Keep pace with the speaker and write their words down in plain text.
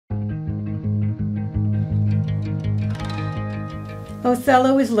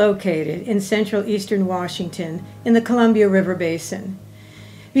Othello is located in central eastern Washington in the Columbia River Basin.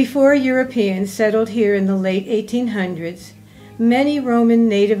 Before Europeans settled here in the late 1800s, many Roman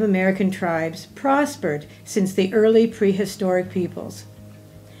Native American tribes prospered since the early prehistoric peoples.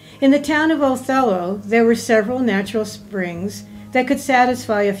 In the town of Othello, there were several natural springs that could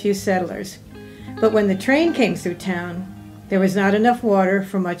satisfy a few settlers. But when the train came through town, there was not enough water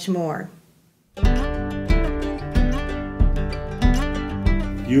for much more.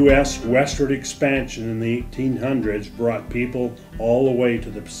 U.S. westward expansion in the 1800s brought people all the way to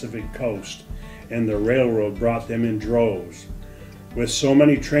the Pacific coast, and the railroad brought them in droves. With so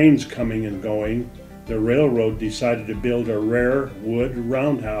many trains coming and going, the railroad decided to build a rare wood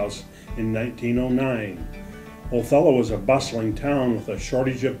roundhouse in 1909. Othello was a bustling town with a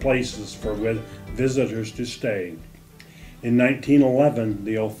shortage of places for visitors to stay. In 1911,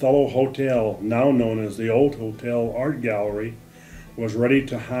 the Othello Hotel, now known as the Old Hotel Art Gallery, was ready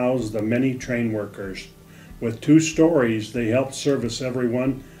to house the many train workers. With 2 stories, they helped service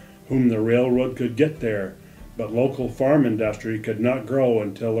everyone whom the railroad could get there, but local farm industry could not grow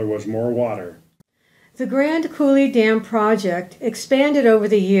until there was more water. The Grand Coulee Dam project expanded over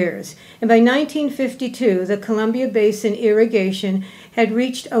the years, and by 1952 the Columbia Basin irrigation had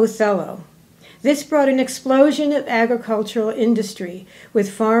reached Othello. This brought an explosion of agricultural industry,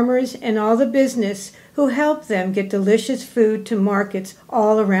 with farmers and all the business who helped them get delicious food to markets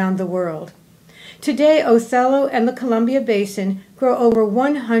all around the world. Today, Othello and the Columbia Basin grow over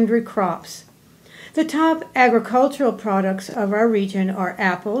 100 crops. The top agricultural products of our region are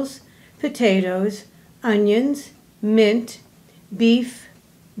apples, potatoes, onions, mint, beef,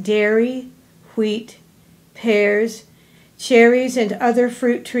 dairy, wheat, pears, cherries and other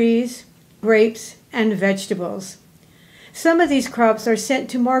fruit trees, grapes, and vegetables. Some of these crops are sent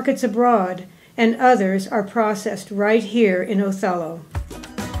to markets abroad, and others are processed right here in Othello.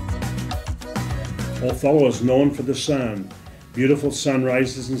 Othello is known for the sun, beautiful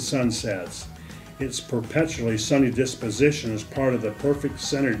sunrises and sunsets. Its perpetually sunny disposition is part of the perfect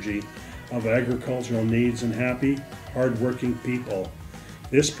synergy of agricultural needs and happy, hard-working people.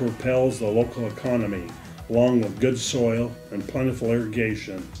 This propels the local economy, along with good soil and plentiful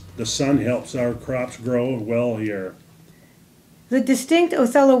irrigation. The sun helps our crops grow well here. The distinct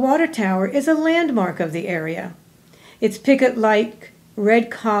Othello Water Tower is a landmark of the area. Its picket-like red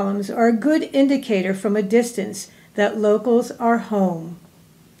columns are a good indicator from a distance that locals are home.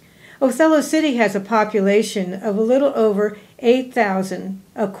 Othello City has a population of a little over 8,000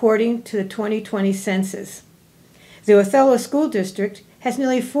 according to the 2020 census. The Othello School District has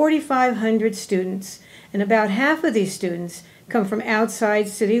nearly 4,500 students, and about half of these students come from outside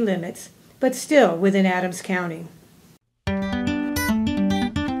city limits, but still within Adams County.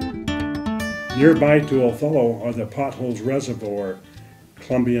 Nearby to Othello are the Potholes Reservoir,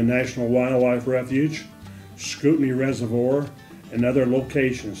 Columbia National Wildlife Refuge, Scrutiny Reservoir, and other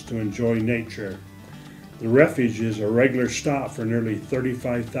locations to enjoy nature. The refuge is a regular stop for nearly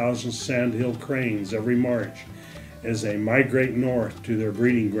 35,000 sandhill cranes every March as they migrate north to their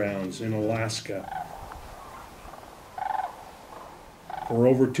breeding grounds in Alaska. For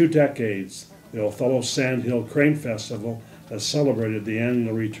over 2 decades, the Othello Sandhill Crane Festival has celebrated the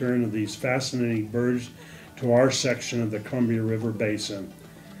annual return of these fascinating birds to our section of the Columbia River Basin.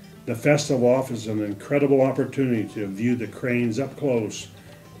 The festival offers an incredible opportunity to view the cranes up close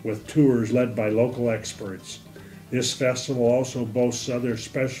with tours led by local experts. This festival also boasts other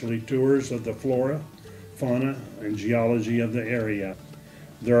specialty tours of the flora, fauna, and geology of the area.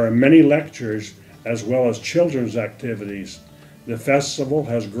 There are many lectures as well as children's activities. The festival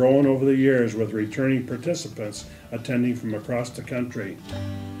has grown over the years with returning participants attending from across the country.